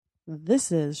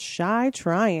This is Shy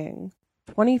Trying,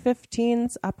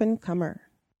 2015's up-and-comer.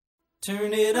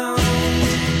 Turn it on, I'm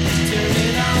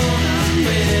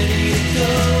ready to go.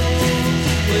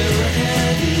 Where we're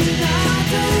heading, I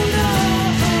don't know,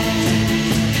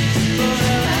 but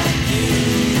I like you.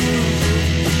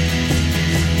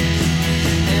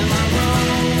 Am I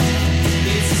wrong?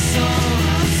 It's a song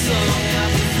I've sung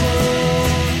out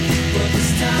before, but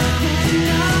this time I'm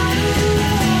not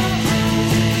alone.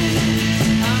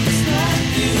 I'm just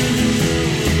like you.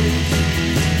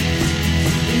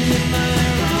 And am I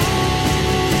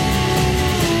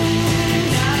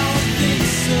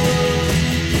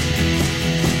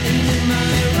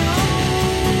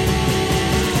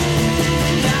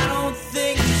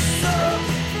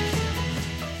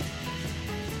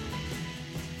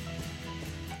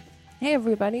Hey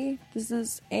everybody, this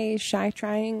is a Shy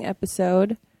Trying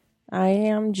episode. I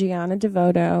am Gianna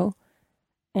Devoto,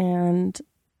 and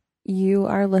you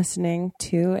are listening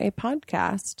to a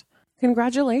podcast.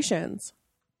 Congratulations.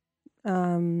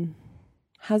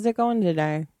 How's it going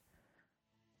today?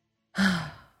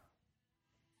 I'm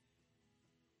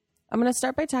going to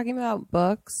start by talking about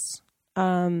books.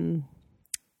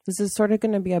 This is sort of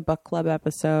going to be a book club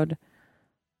episode,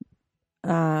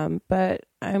 but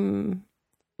I'm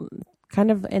kind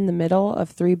of in the middle of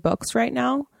 3 books right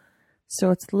now,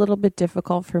 so it's a little bit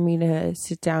difficult for me to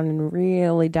sit down and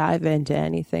really dive into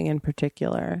anything in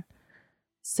particular.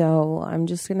 So I'm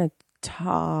just going to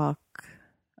talk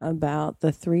about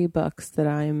the 3 books that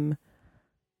I'm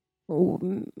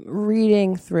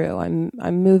reading through.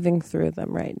 I'm moving through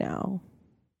them right now.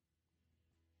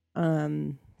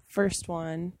 First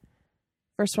one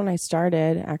I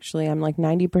started, actually, I'm like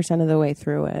 90% of the way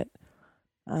through it.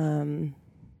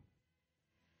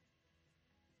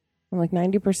 I'm like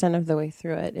 90% of the way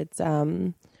through it. It's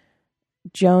Joan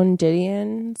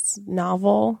Didion's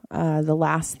novel, The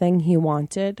Last Thing He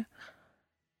Wanted,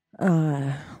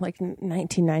 like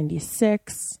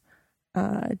 1996.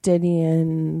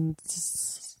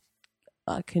 Didion's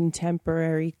a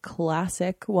contemporary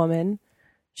classic woman.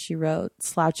 She wrote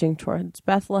Slouching Towards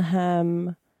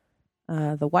Bethlehem,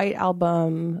 The White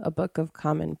Album, A Book of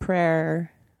Common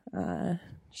Prayer.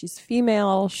 She's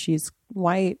female, she's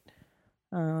white.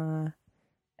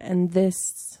 And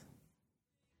this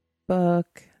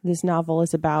novel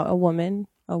is about a woman,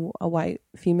 a white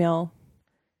female,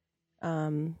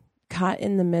 caught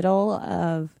in the middle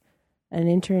of an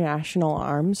international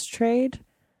arms trade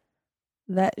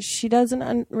that she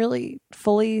doesn't really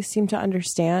fully seem to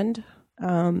understand.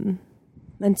 And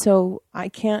so I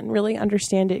can't really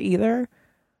understand it either.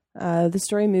 The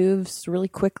story moves really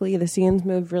quickly. The scenes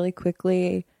move really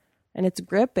quickly, and it's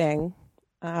gripping.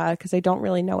 Because I don't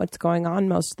really know what's going on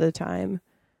most of the time.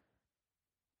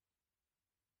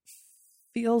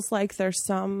 Feels like there's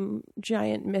some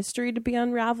giant mystery to be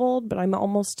unraveled, but I'm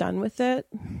almost done with it.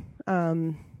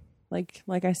 Like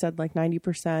I said, like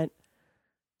 90%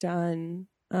 done.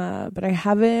 But I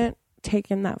haven't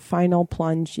taken that final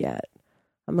plunge yet.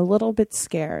 I'm a little bit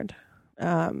scared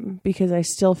because I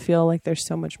still feel like there's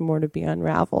so much more to be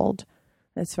unraveled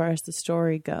as far as the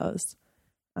story goes.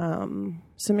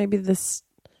 So maybe this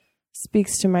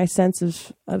speaks to my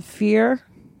sense of fear,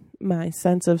 my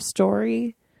sense of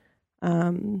story,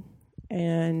 and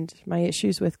my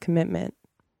issues with commitment.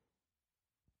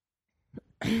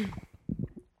 The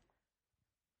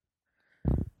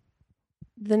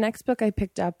next book I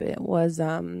picked up, it was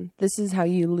This Is How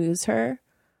You Lose Her,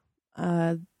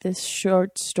 this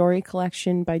short story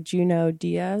collection by Junot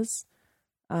Diaz.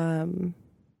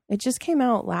 It just came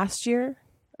out last year,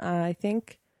 I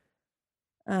think.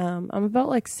 I'm about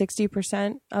like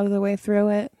 60% of the way through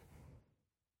it.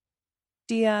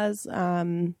 Diaz,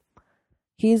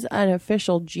 he's an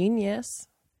official genius.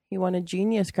 He won a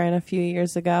Genius Grant a few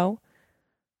years ago.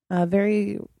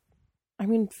 Fairly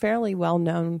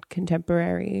well-known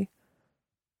contemporary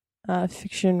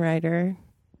fiction writer.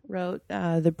 Wrote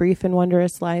The Brief and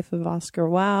Wondrous Life of Oscar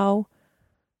Wilde,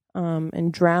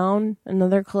 and Drown,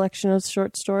 another collection of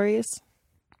short stories.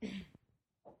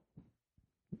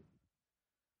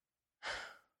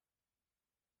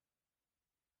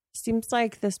 Seems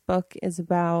like this book is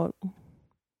about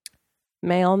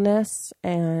maleness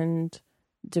and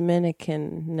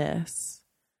Dominicanness.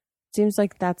 Seems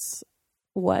like that's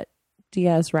what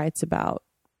Diaz writes about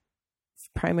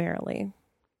primarily.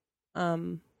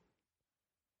 And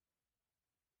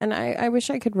I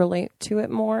wish I could relate to it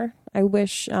more. I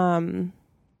wish, most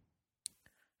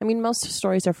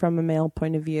stories are from a male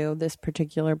point of view. This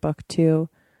particular book too.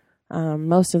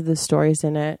 Most of the stories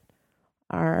in it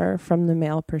are from the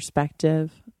male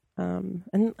perspective.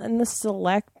 And the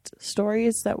select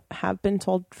stories that have been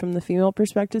told from the female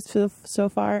perspectives so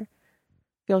far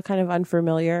feel kind of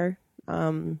unfamiliar,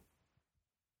 and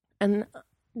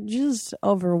just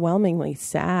overwhelmingly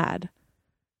sad.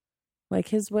 Like,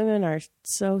 his women are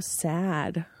so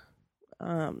sad.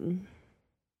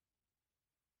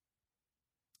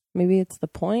 Maybe it's the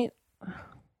point. I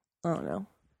don't know.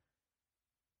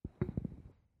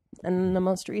 And the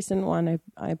most recent one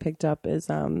I picked up is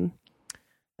The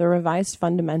Revised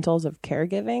Fundamentals of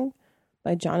Caregiving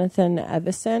by Jonathan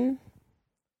Evison.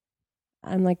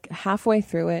 I'm like halfway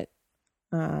through it.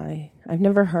 I've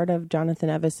never heard of Jonathan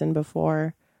Evison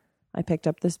before I picked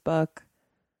up this book.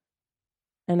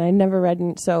 And I'd never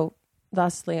read, so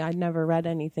thusly, I'd never read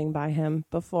anything by him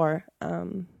before.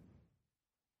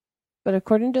 But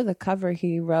according to the cover,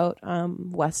 he wrote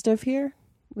West of Here,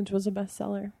 which was a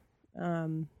bestseller.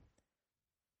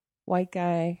 White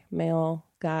guy, male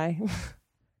guy.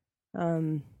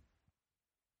 And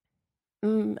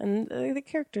the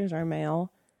characters are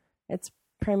male. It's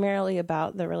primarily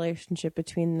about the relationship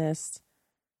between this,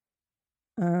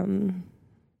 or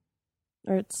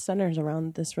it centers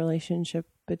around this relationship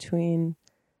between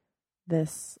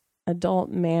this adult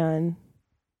man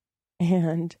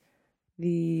and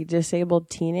the disabled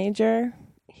teenager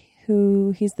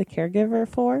who he's the caregiver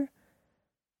for.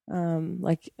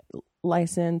 Like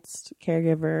licensed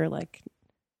caregiver, like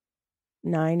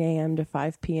 9 a.m. to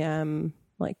 5 p.m.,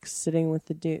 like sitting with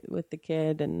the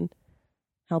kid and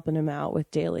helping him out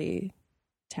with daily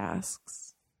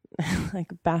tasks,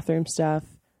 like bathroom stuff,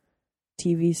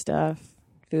 TV stuff,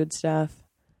 food stuff.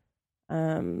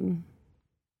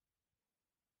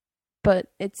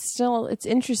 But it's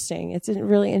interesting. It's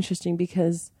really interesting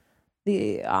because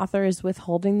the author is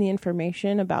withholding the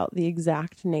information about the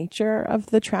exact nature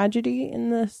of the tragedy in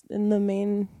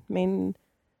the main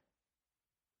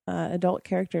adult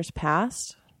character's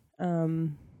past.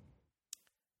 And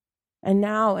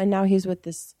now he's with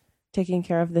this, taking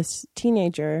care of this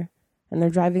teenager, and they're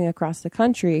driving across the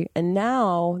country, and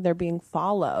now they're being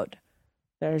followed.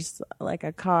 There's like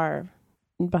a car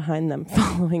behind them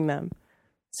following them.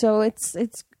 So it's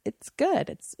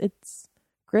good. It's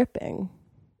gripping.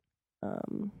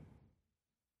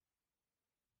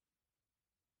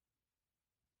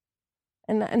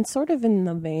 And sort of in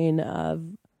the vein of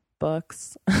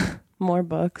books, more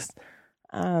books.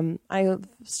 I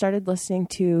started listening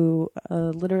to a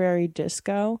Literary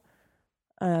Disco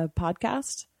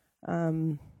podcast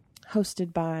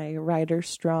hosted by Ryder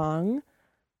Strong,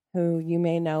 who you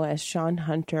may know as Sean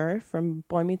Hunter from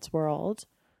Boy Meets World,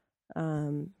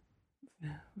 from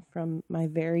My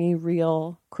Very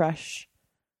Real Crush.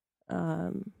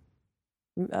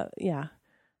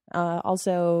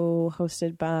 Also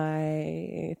hosted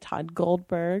by Todd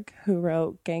Goldberg, who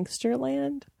wrote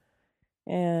Gangsterland,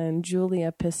 and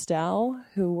Julia Pistel,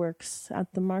 who works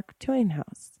at the Mark Twain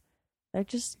House.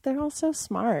 They're all so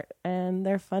smart and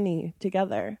they're funny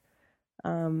together. So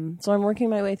I'm working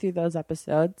my way through those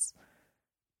episodes.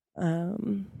 I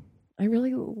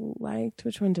really liked,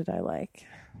 which one did I like?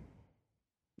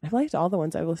 I've liked all the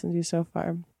ones I've listened to so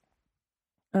far.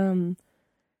 And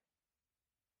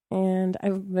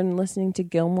I've been listening to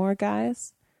Gilmore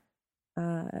Guys,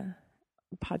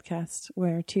 podcast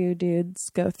where two dudes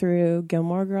go through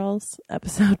Gilmore Girls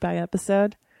episode by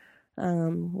episode.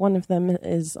 One of them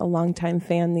is a longtime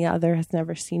fan. The other has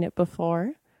never seen it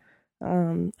before.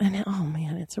 And oh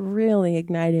man, it's really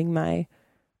igniting my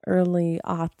early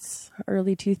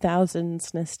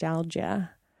 2000s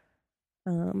nostalgia.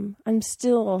 I'm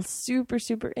still super,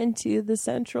 super into the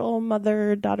central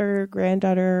mother, daughter,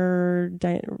 granddaughter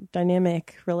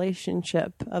dynamic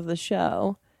relationship of the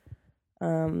show.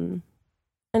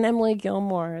 And Emily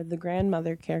Gilmore, the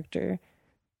grandmother character,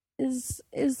 is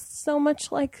so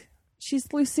much like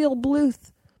she's Lucille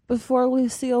Bluth before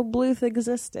Lucille Bluth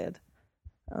existed.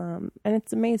 And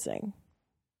it's amazing.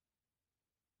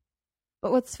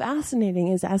 But what's fascinating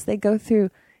is as they get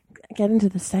into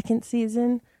the second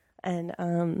season, and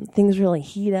things really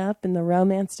heat up in the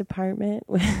romance department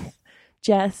with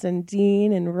Jess and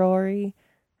Dean and Rory,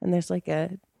 and there's like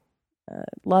a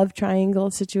love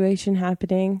triangle situation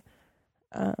happening.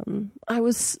 I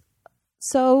was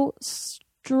so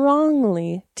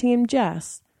strongly Team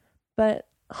Jess, but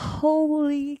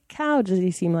holy cow, does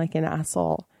he seem like an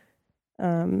asshole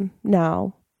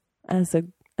now as a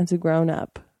grower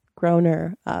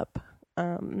up.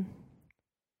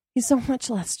 He's so much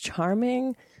less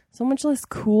charming, so much less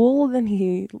cool than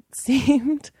he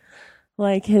seemed.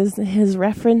 Like his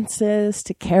references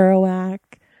to Kerouac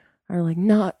are like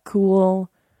not cool,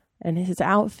 and his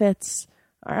outfits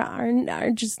are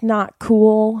just not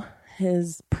cool.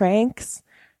 His pranks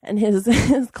and his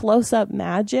his close up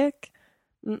magic.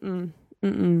 Mm-mm.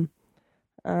 Mm-mm.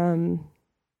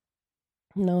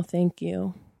 No, thank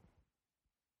you.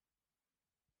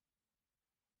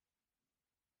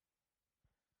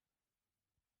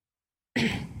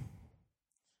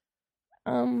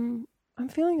 I'm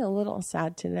feeling a little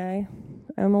sad today.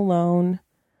 I'm alone.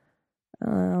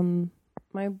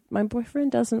 My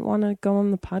boyfriend doesn't want to go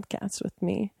on the podcast with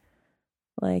me.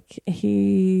 Like,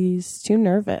 he's too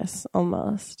nervous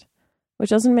almost, which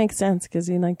doesn't make sense because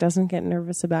he like doesn't get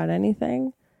nervous about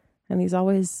anything, and he's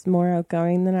always more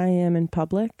outgoing than I am in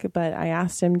public. But I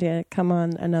asked him to come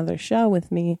on another show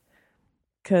with me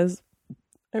because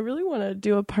I really want to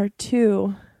do a part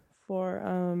 2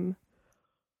 for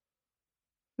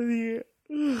the.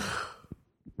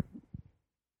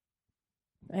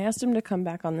 I asked him to come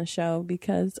back on the show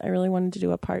because I really wanted to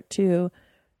do a part 2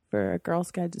 for A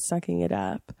Girl's Guide to Sucking It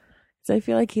Up. Because I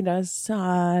feel like he does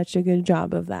such a good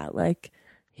job of that. Like,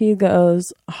 he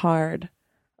goes hard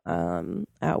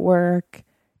at work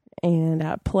and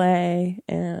at play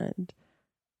and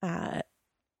at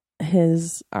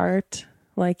his art.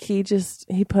 Like, he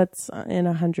puts in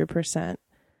 100%.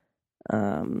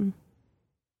 And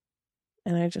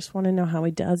I just want to know how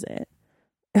he does it.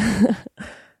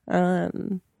 So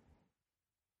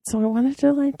I wanted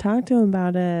to like talk to him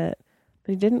about it, but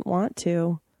he didn't want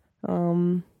to.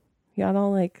 He got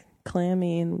all like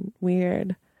clammy and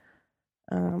weird.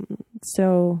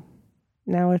 So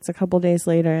now it's a couple days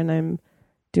later and I'm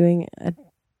doing a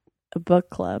book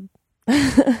club.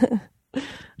 But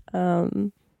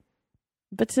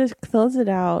to close it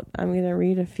out, I'm going to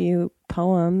read a few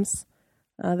poems.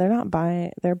 They're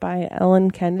by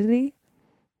Ellen Kennedy.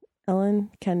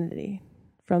 Ellen Kennedy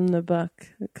from the book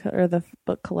or the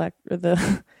book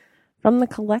from the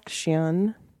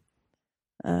collection.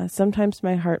 Sometimes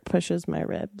my heart pushes my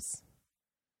ribs.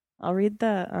 I'll read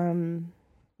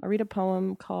a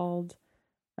poem called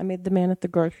I Made the Man at the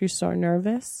Grocery Store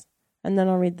Nervous, and then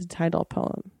I'll read the title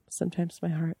poem, Sometimes My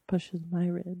Heart Pushes My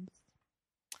Ribs.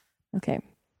 Okay.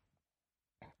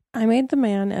 I made the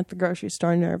man at the grocery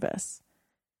store nervous.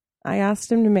 I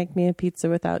asked him to make me a pizza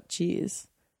without cheese.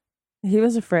 He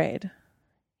was afraid.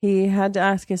 He had to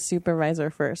ask his supervisor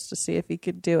first to see if he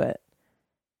could do it.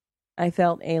 I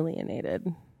felt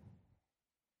alienated.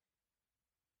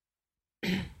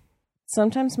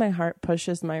 Sometimes my heart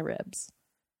pushes my ribs.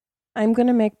 I'm going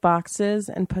to make boxes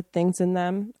and put things in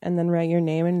them and then write your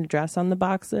name and address on the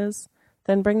boxes,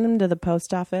 then bring them to the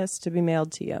post office to be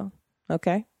mailed to you.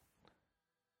 Okay?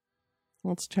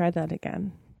 Let's try that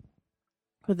again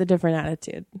with a different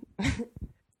attitude.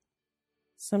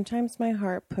 Sometimes my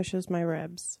heart pushes my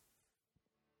ribs.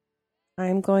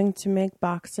 I'm going to make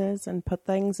boxes and put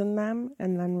things in them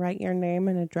and then write your name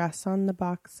and address on the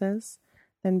boxes,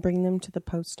 then bring them to the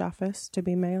post office to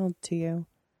be mailed to you.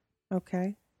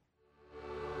 Okay?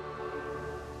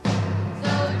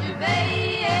 Soldier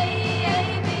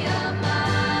baby of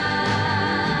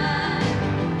mine,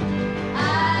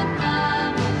 I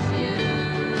promise you,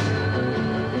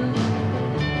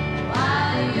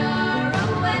 while you're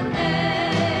away,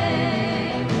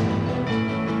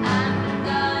 I'm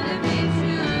gonna be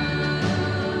true.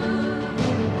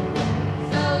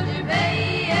 Soldier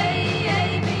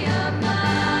baby of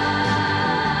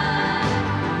mine,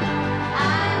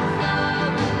 I'm so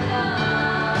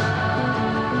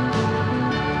alone.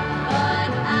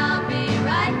 But I'll be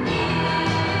right here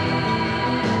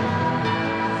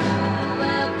to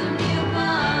welcome you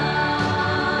home.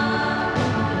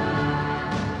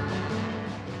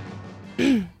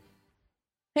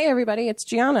 Hey everybody, it's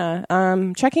Gianna.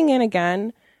 Checking in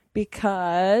again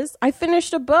because I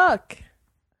finished a book.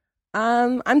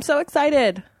 I'm so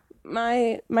excited.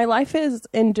 My life is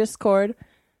in Discord,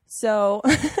 so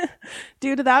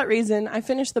due to that reason, I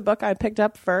finished the book I picked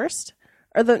up first.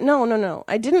 No.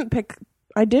 I didn't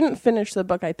finish the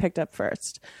book I picked up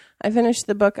first. I finished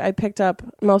the book I picked up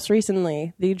most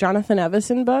recently, the Jonathan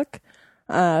Evison book,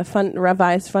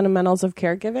 Revised Fundamentals of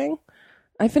Caregiving.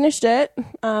 I finished it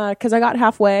because I got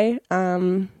halfway,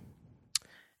 and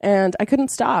I couldn't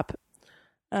stop.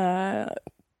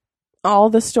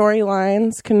 All the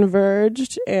storylines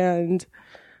converged and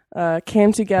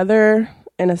came together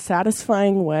in a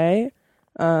satisfying way.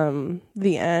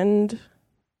 The end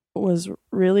was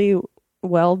really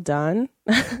well done.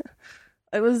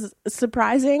 It was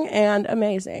surprising and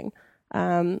amazing.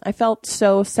 I felt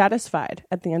so satisfied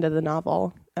at the end of the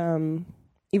novel,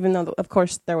 even though, of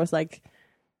course, there was like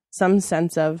some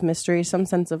sense of mystery, some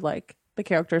sense of like the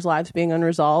characters' lives being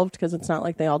unresolved, because it's not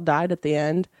like they all died at the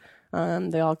end.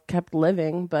 They all kept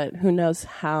living, but who knows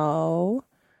how.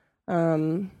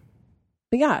 But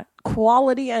yeah,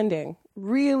 quality ending.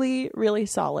 really, really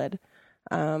solid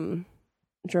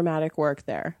dramatic work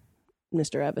there,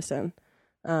 Mr. Evison.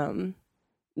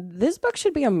 This book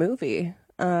should be a movie.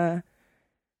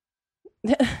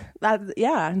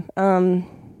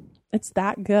 It's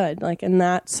that good, like, and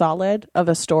that solid of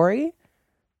a story.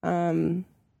 Yeah.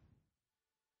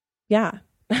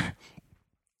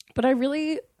 But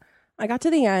I got to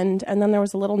the end, and then there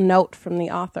was a little note from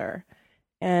the author,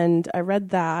 and I read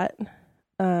that,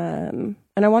 and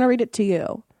I want to read it to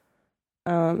you.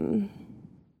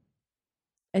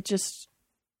 It just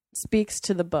speaks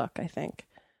to the book, I think.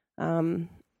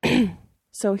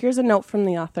 So here's a note from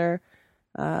the author,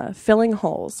 filling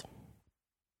holes.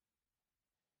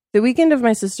 The weekend of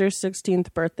my sister's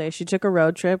 16th birthday, she took a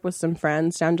road trip with some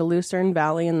friends down to Lucerne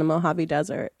Valley in the Mojave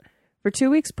Desert. For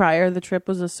 2 weeks prior, the trip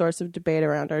was a source of debate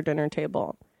around our dinner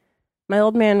table. My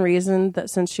old man reasoned that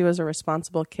since she was a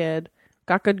responsible kid,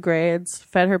 got good grades,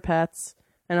 fed her pets,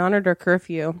 and honored her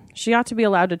curfew, she ought to be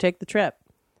allowed to take the trip.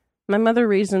 My mother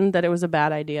reasoned that it was a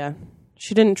bad idea.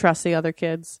 She didn't trust the other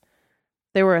kids.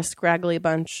 They were a scraggly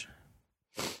bunch.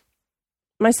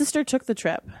 My sister took the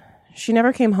trip. She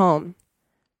never came home.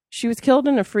 She was killed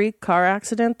in a freak car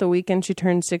accident the weekend she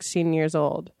turned 16 years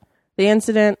old. The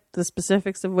incident, the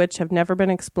specifics of which have never been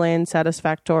explained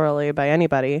satisfactorily by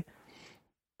anybody,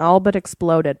 all but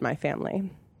exploded my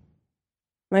family.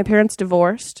 My parents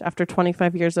divorced after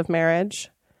 25 years of marriage.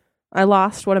 I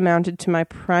lost what amounted to my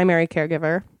primary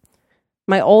caregiver.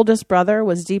 My oldest brother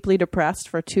was deeply depressed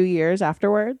for 2 years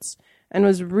afterwards and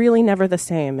was really never the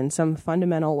same in some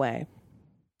fundamental way.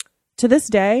 To this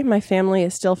day, my family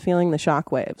is still feeling the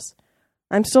shockwaves.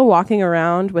 I'm still walking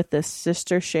around with this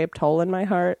sister-shaped hole in my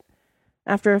heart.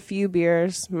 After a few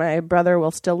beers, my brother will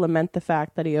still lament the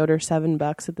fact that he owed her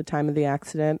 $7 at the time of the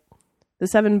accident. The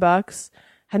 $7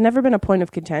 had never been a point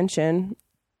of contention,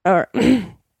 or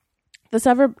the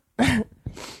 $7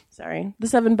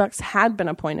 had been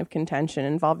a point of contention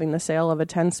involving the sale of a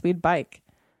 10-speed bike.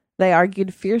 They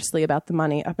argued fiercely about the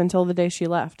money up until the day she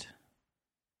left.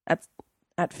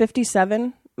 At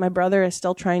 57, my brother is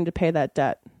still trying to pay that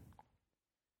debt.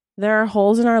 There are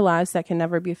holes in our lives that can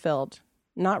never be filled.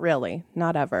 Not really,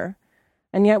 not ever.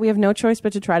 And yet we have no choice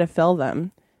but to try to fill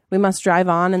them. We must drive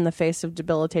on in the face of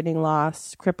debilitating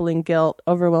loss, crippling guilt,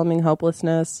 overwhelming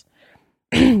hopelessness,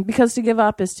 because to give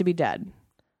up is to be dead.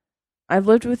 I've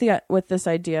lived with this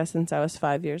idea since I was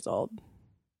 5 years old.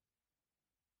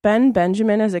 Ben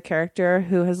Benjamin is a character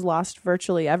who has lost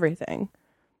virtually everything.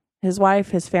 His wife,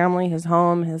 his family, his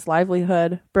home, his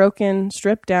livelihood, broken,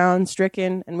 stripped down,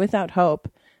 stricken, and without hope.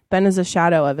 Ben is a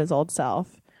shadow of his old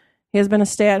self. He has been a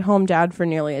stay-at-home dad for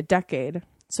nearly a decade,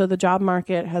 so the job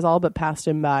market has all but passed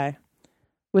him by.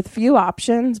 With few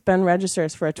options, Ben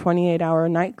registers for a 28-hour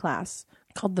night class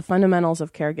called The Fundamentals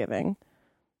of Caregiving,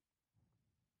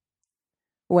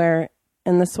 where,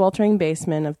 in the sweltering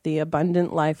basement of the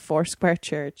Abundant Life Foursquare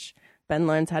Church, Ben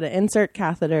learns how to insert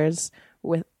catheters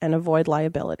and avoid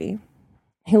liability.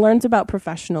 He learns about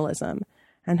professionalism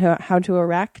and how to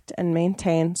erect and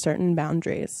maintain certain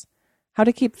boundaries, how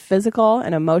to keep physical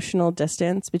and emotional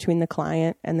distance between the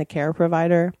client and the care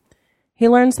provider. He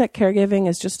learns that caregiving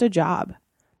is just a job.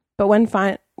 But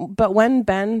when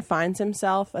Ben finds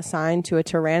himself assigned to a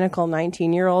tyrannical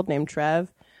 19-year-old named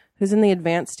Trev, who's in the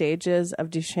advanced stages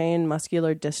of Duchenne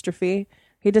muscular dystrophy,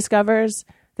 he discovers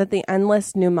that the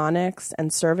endless mnemonics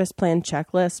and service plan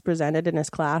checklists presented in his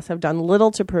class have done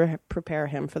little to prepare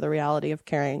him for the reality of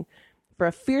caring for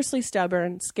a fiercely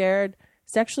stubborn, scared,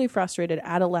 sexually frustrated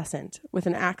adolescent with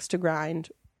an axe to grind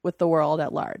with the world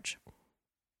at large.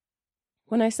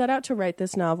 When I set out to write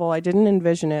this novel, I didn't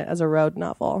envision it as a road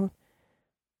novel.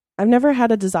 I've never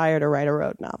had a desire to write a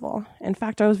road novel. In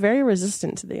fact, I was very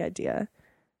resistant to the idea.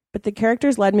 But the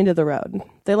characters led me to the road.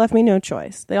 They left me no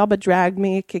choice. They all but dragged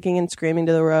me, kicking and screaming,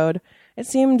 to the road. It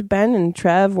seemed Ben and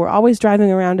Trev were always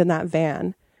driving around in that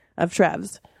van of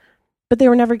Trev's, but they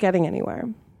were never getting anywhere.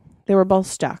 They were both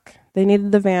stuck. They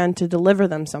needed the van to deliver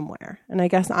them somewhere, and I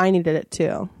guess I needed it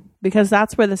too, because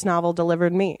that's where this novel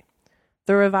delivered me.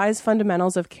 The Revised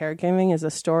Fundamentals of Caregiving is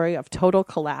a story of total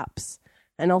collapse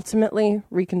and ultimately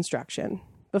reconstruction.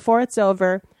 Before it's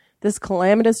over, this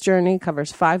calamitous journey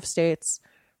covers 5 states,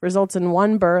 results in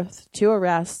 1 birth, 2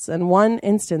 arrests, and 1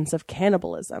 instance of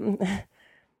cannibalism,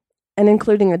 and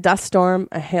including a dust storm,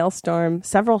 a hailstorm,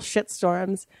 several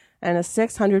shitstorms, and a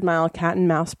 600-mile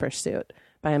cat-and-mouse pursuit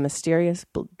by a mysterious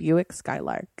Buick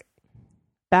Skylark.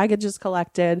 Baggage is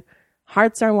collected,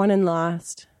 hearts are won and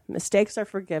lost, mistakes are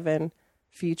forgiven,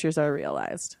 futures are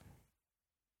realized.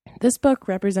 This book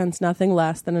represents nothing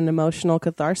less than an emotional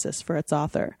catharsis for its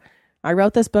author. I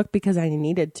wrote this book because I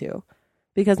needed to.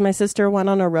 because my sister went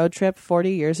on a road trip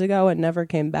 40 years ago and never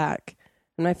came back,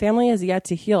 and my family has yet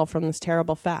to heal from this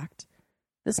terrible fact.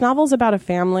 This novel's about a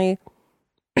family.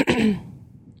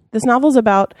 This novel's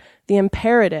about the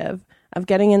imperative of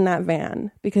getting in that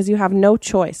van because you have no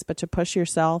choice but to push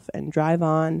yourself and drive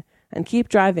on and keep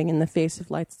driving in the face of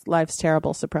life's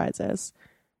terrible surprises.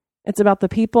 It's about the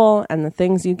people and the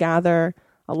things you gather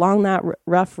along that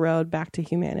rough road back to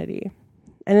humanity.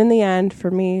 And in the end,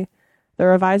 for me, the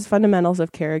revised fundamentals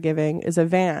of caregiving is a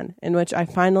van in which I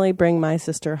finally bring my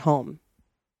sister home.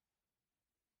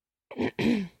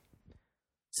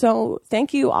 So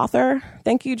thank you, author.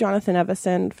 Thank you, Jonathan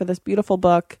Evison, for this beautiful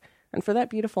book and for that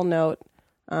beautiful note.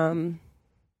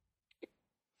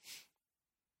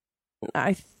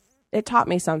 It taught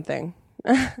me something.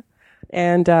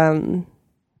 And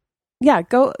yeah,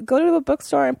 go to a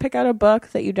bookstore and pick out a book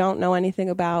that you don't know anything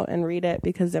about and read it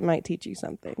because it might teach you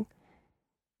something.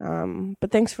 But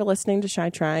thanks for listening to Shy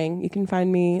Trying. You can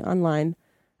find me online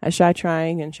at Shy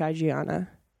Trying and Shy Gianna.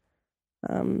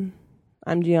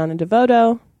 I'm Gianna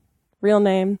Devoto, real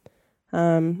name,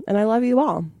 and I love you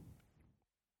all.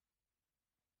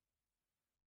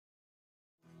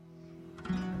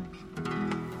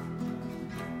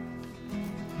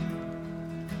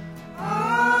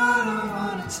 I don't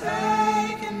wanna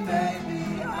take and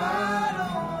baby, I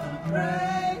don't wanna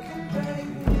break and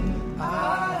baby,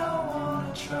 I don't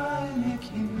wanna try and make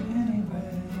you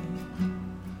anyway.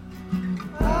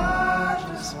 I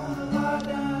just wanna lie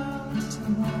down to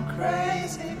my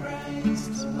crazy brains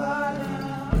to lie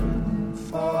down and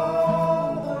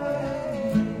fall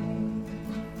away.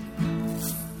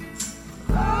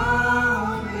 I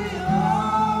won't be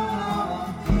alone, I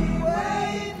won't be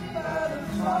waiting by the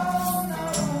phone, I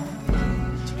won't be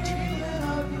dreaming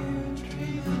of you,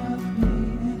 dreaming of me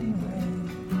anyway.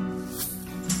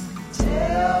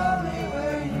 Tell me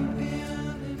where you've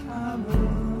been and I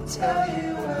will tell you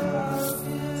where I've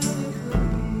been.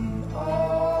 It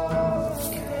will be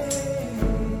okay.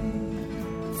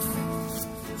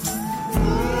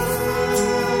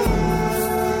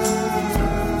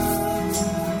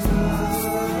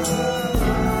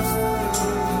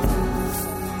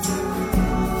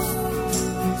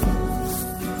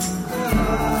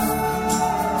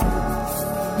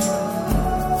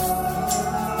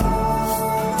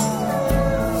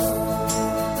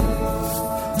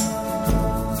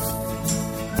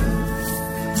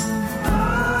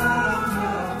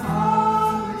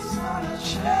 It's not a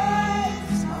chain,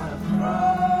 it's not a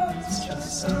cross, it's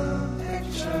just a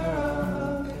picture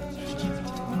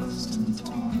tossed and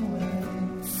torn away.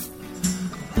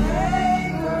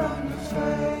 Anger on your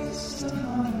face, and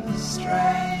not as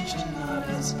strange and not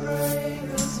as brave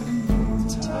as when you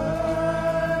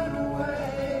turn away.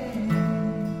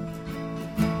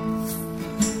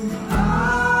 I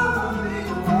won't be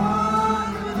the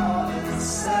one when all is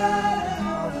said and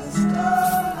all is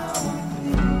done. I won't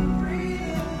be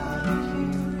breathing like you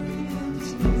breathe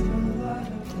into the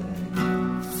light of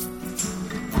day.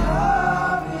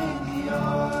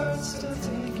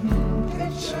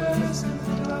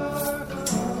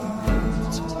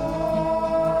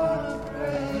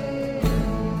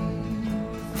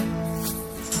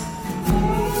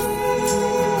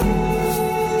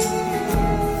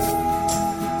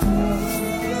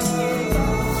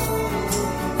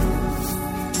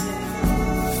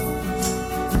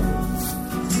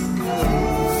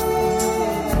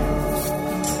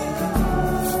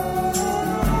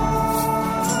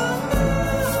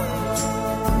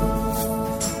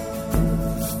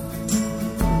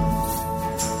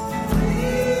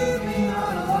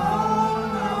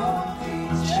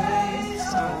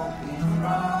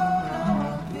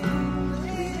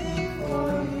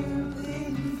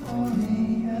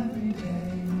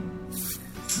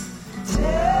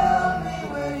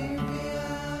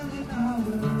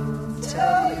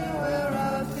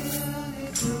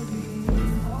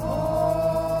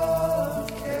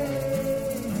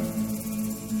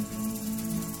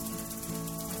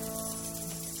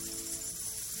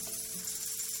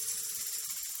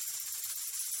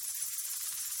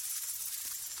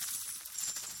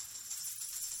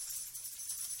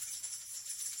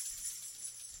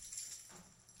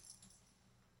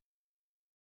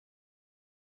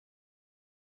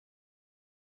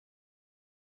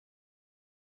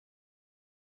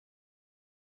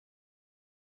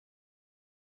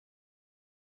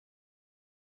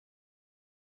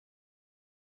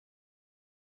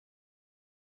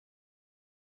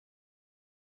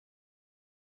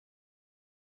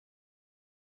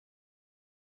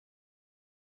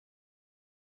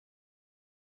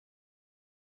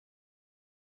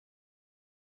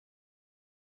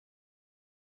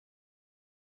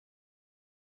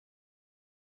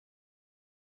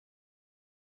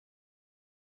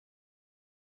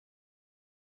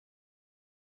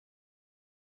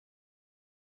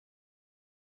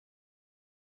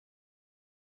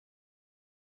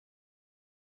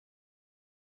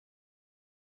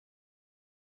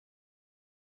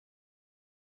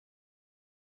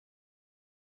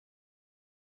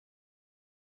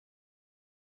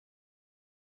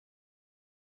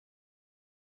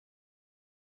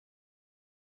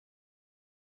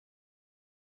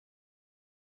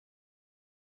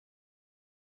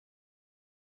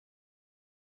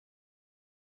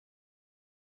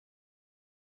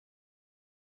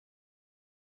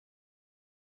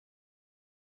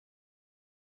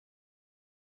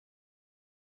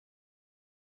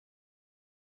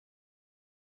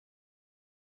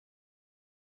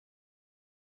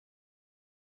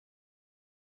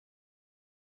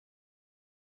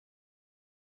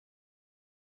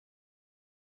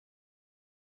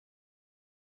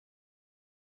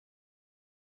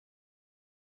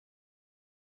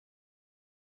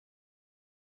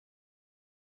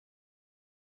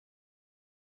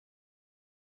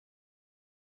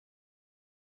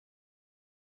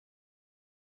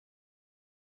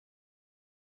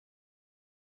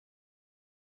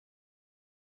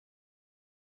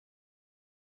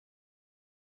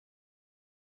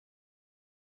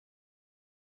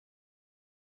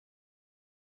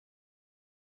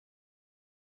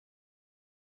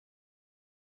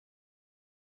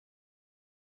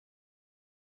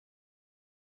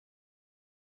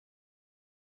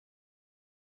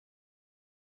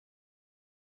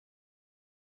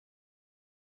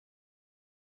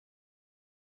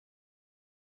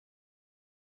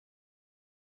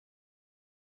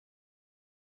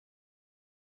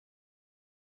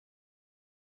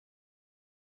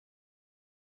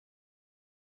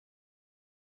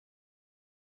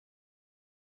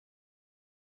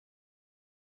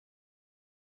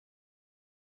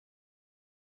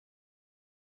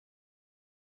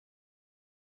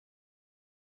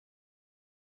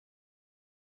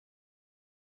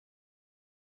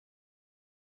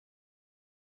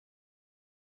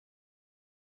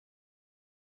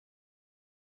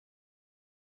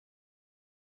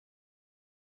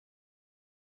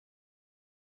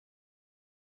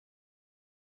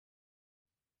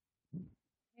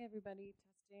 Hey everybody,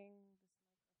 testing this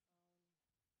microphone.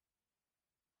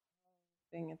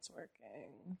 Hoping it's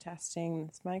working. Testing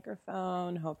this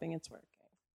microphone, hoping it's working.